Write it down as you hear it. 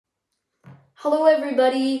Hello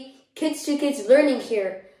everybody, Kids to Kids Learning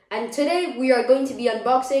here, and today we are going to be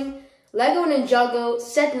unboxing LEGO Ninjago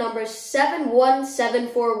set number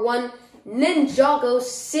 71741 Ninjago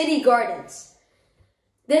City Gardens.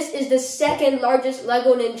 This is the second largest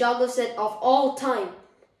LEGO Ninjago set of all time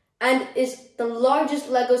and is the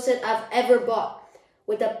largest LEGO set I've ever bought,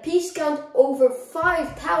 with a piece count over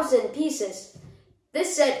 5,000 pieces.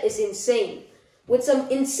 This set is insane, with some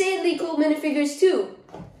insanely cool minifigures too.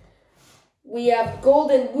 We have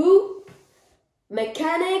Golden Woo,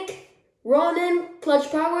 Mechanic, Ronin,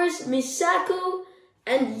 Clutch Powers, Misako,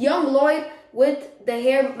 and Young Lloyd with the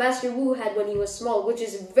hair Master Wu had when he was small, which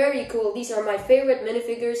is very cool. These are my favorite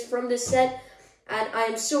minifigures from this set, and I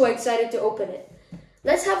am so excited to open it.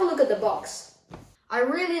 Let's have a look at the box. I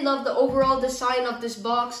really love the overall design of this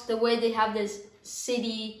box, the way they have this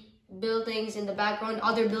city buildings in the background,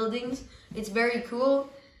 other buildings. It's very cool.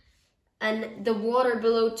 And the water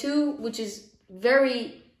below too, which is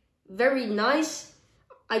very, very nice.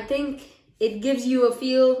 I think it gives you a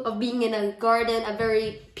feel of being in a garden, a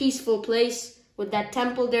very peaceful place with that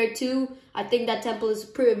temple there too. I think that temple is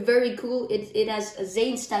very cool. It has a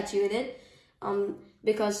Zane statue in it.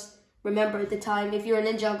 Because remember at the time, if you're a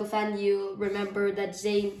Ninjago fan, you remember that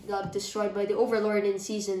Zane got destroyed by the Overlord in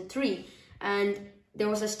season 3. And there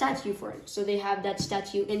was a statue for him. So they have that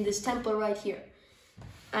statue in this temple right here.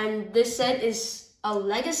 And this set is a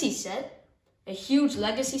legacy set, a huge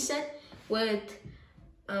legacy set with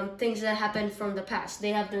things that happened from the past.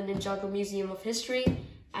 They have the Ninjago Museum of History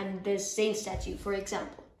and this Zane statue, for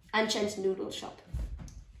example, and Chen's Noodle Shop.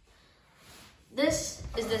 This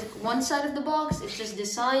is the one side of the box, it's just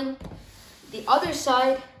design. The other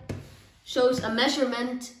side shows a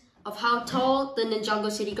measurement of how tall the Ninjago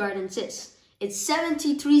City Gardens is. It's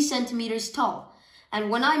 73 centimeters tall. And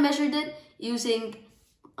when I measured it using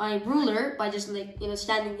my ruler, by just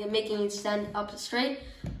standing and making it stand up straight,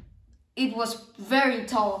 it was very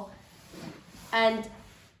tall, and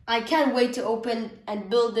I can't wait to open and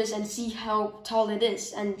build this and see how tall it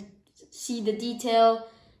is and see the detail.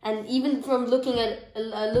 And even from looking at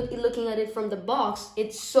it from the box,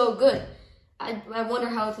 it's so good. I wonder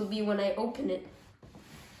how it will be when I open it.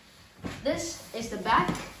 This is the back.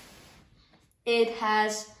 It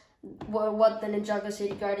has what the Ninjago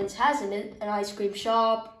City Gardens has in it: an ice cream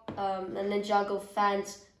shop, a Ninjago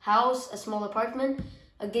fans house, a small apartment,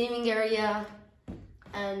 a gaming area,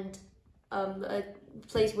 and a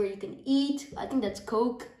place where you can eat. I think that's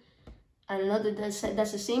Coke. And another, that's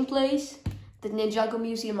the same place. The Ninjago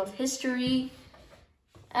Museum of History.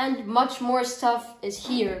 And much more stuff is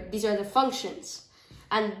here. These are the functions.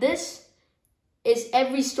 And this is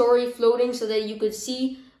every story floating so that you could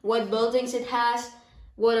see what buildings it has,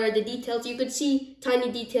 what are the details. You could see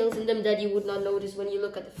tiny details in them that you would not notice when you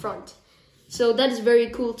look at the front. So that is very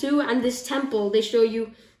cool too. And this temple, they show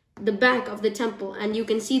you the back of the temple, and you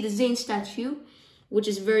can see the Zane statue, which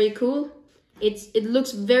is very cool. It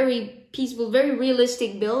looks very peaceful, very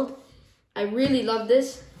realistic build. I really love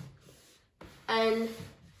this. And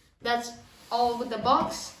that's all with the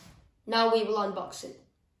box. Now we will unbox it.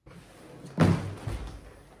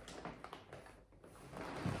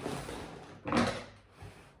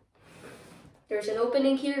 There's an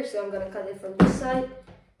opening here, so I'm gonna cut it from this side.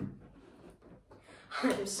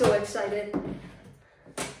 I'm so excited.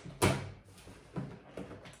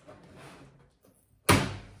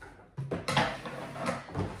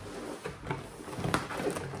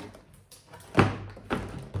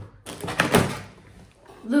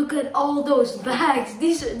 Look at all those bags.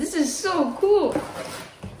 This is so cool.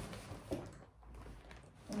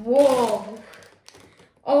 Whoa.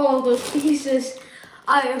 All those pieces.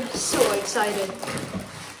 I am so excited.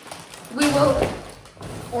 We will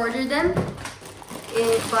order them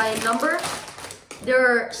by number. There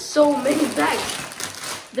are so many bags.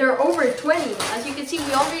 There are over 20. As you can see,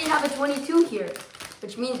 we already have a 22 here,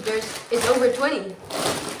 which means it's over 20.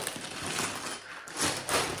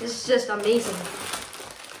 This is just amazing.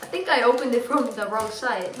 I think I opened it from the wrong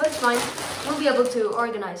side, but it's fine. We'll be able to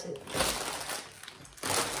organize it.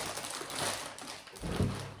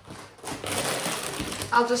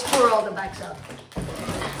 I'll just pour all the bags out.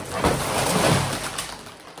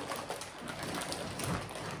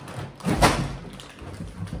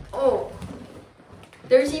 Oh,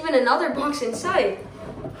 there's even another box inside.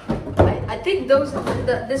 I think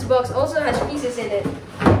this box also has pieces in it.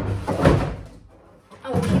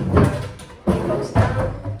 I'll keep it goes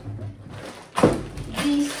down.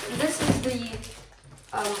 This is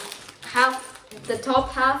the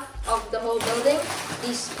top half of the whole building.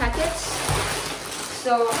 These packets.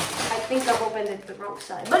 So I think I've opened it the wrong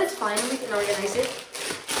side, but it's fine, we can organize it.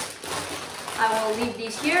 I will leave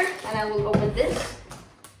these here and I will open this.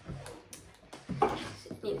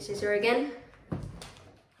 Need a scissor again.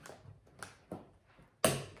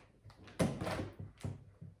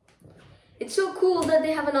 It's so cool that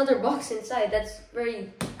they have another box inside. That's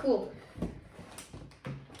very cool.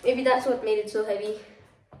 Maybe that's what made it so heavy.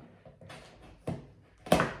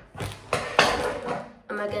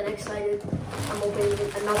 I'm again excited. I'm opening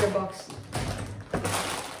another box.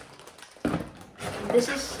 This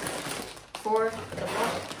is for the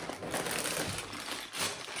box.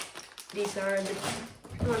 These are the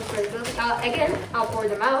ones for the building. Again, I'll pour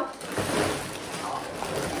them out.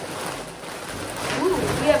 Ooh,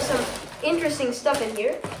 we have some interesting stuff in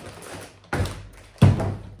here.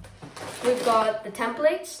 We've got the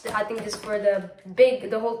templates. I think this is for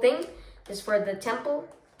the whole thing. This is for the temple.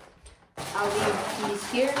 I'll leave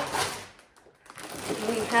these here.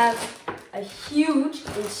 We have a huge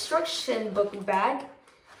instruction book bag,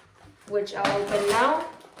 which I'll open now.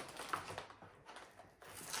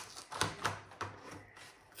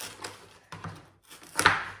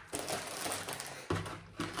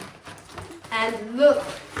 And look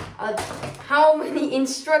at how many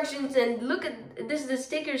instructions, and look at this is the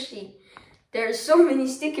sticker sheet. There are so many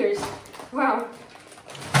stickers. Wow.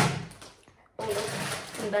 Oh, look,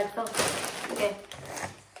 the bag fell. Okay.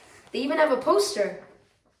 They even have a poster.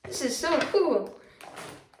 This is so cool.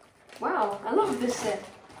 Wow, I love this set.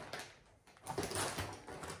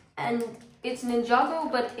 And it's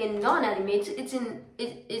Ninjago, but in non-anime. It's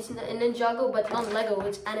Ninjago, but non-Lego.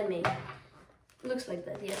 It's anime. Looks like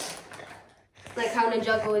that, yes. Like how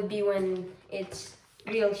Ninjago would be when it's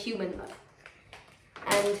real human life.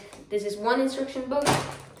 And this is one instruction book.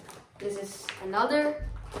 This is another.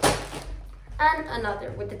 And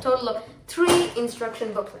another, with a total of 3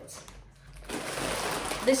 instruction booklets.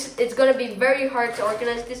 It's gonna be very hard to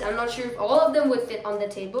organize this. I'm not sure if all of them would fit on the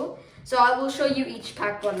table. So I will show you each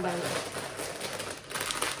pack one by one.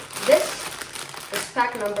 This is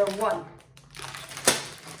pack number 1.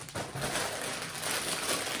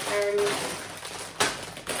 And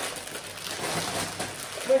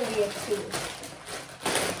where do we have 2?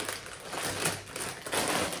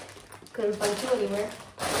 Couldn't find 2 anywhere.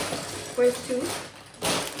 Where's 2?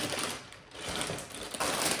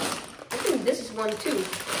 I think this is 1 too.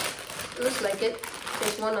 It looks like it.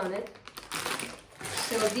 There's 1 on it.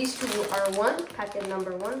 So these 2 are 1, packet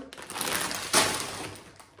number 1.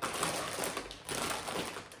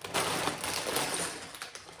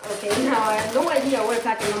 Okay, now I have no idea where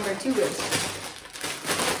packet number 2 is.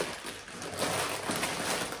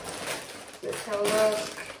 Let's have a look.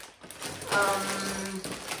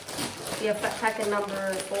 We have packet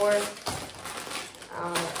number 4.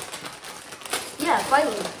 Yeah,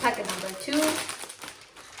 finally, packet number 2.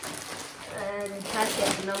 And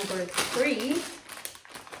packet number 3.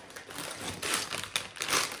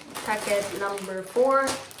 Packet number 4.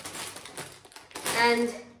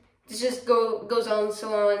 And this just goes on,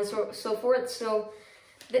 so on and so forth. So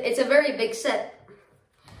it's a very big set.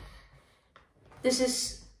 This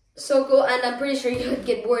is so cool, and I'm pretty sure you would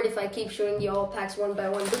get bored if I keep showing you all packs one by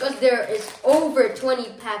one, because there is over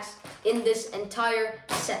 20 packs in this entire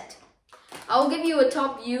set. I'll give you a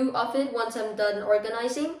top view of it once I'm done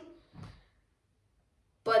organizing.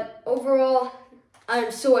 But overall,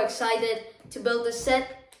 I'm so excited to build this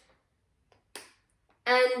set.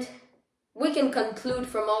 And we can conclude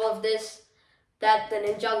from all of this that the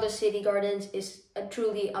Ninjago City Gardens is a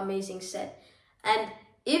truly amazing set. And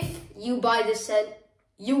if you buy this set,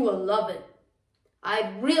 you will love it.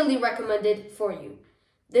 I really recommend it for you.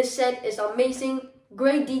 This set is amazing,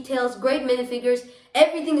 great details, great minifigures.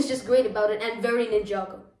 Everything is just great about it and very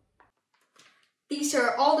Ninjago. These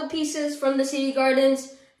are all the pieces from the City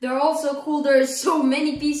Gardens. They're all so cool. There's so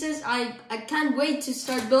many pieces. I can't wait to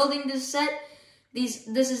start building this set. This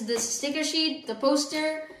is the sticker sheet, the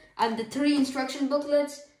poster, and the 3 instruction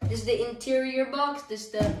booklets. This is the interior box. This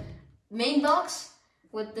is the main box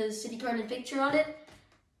with the City Garden picture on it.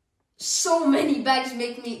 So many bags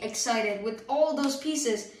make me excited with all those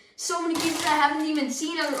pieces. So many pieces I haven't even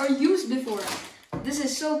seen or used before. This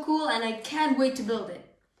is so cool and I can't wait to build it.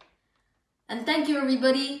 And thank you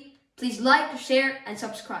everybody. Please like, share and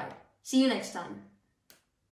subscribe. See you next time.